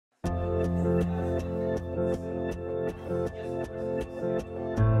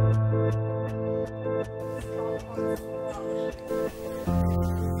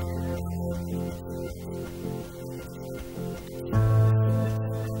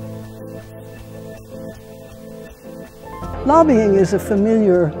Lobbying is a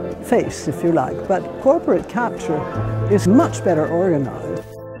familiar face, if you like, but corporate capture is much better organized.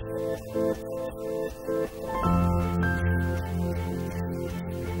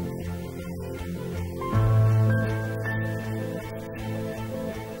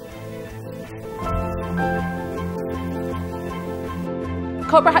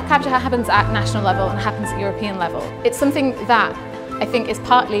 Corporate capture happens at national level and happens at European level. It's something that I think is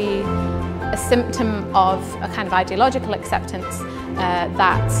partly a symptom of a kind of ideological acceptance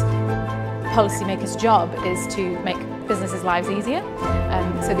that policymakers' job is to make businesses' lives easier.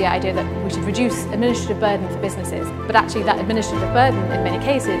 So the idea that we should reduce administrative burden for businesses, but actually that administrative burden in many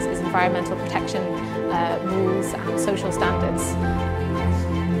cases is environmental protection rules and social standards.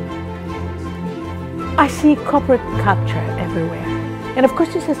 I see corporate capture everywhere. And of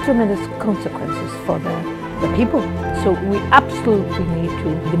course this has tremendous consequences for the people. So we absolutely need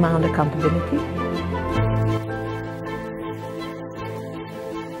to demand accountability.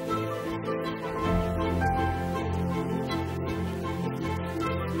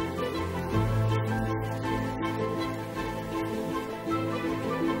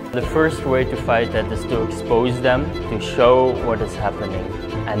 The first way to fight that is to expose them, to show what is happening,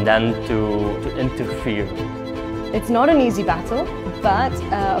 and then to interfere. It's not an easy battle, but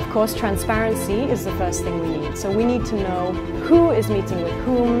of course transparency is the first thing we need. So we need to know who is meeting with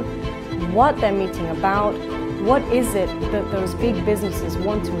whom, what they're meeting about, what is it that those big businesses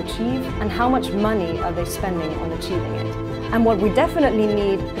want to achieve, and how much money are they spending on achieving it. And what we definitely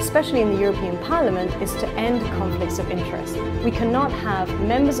need, especially in the European Parliament, is to end conflicts of interest. We cannot have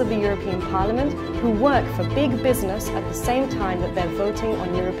members of the European Parliament who work for big business at the same time that they're voting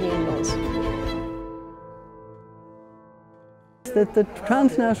on European laws. That the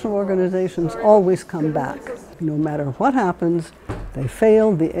transnational organizations always come back. No matter what happens, they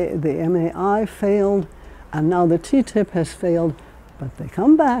failed, the MAI failed, and now the TTIP has failed, but they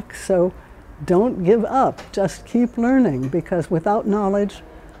come back, so don't give up. Just keep learning, because without knowledge,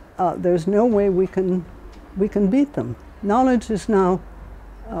 there's no way we can beat them. Knowledge is now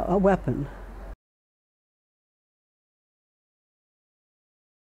a weapon.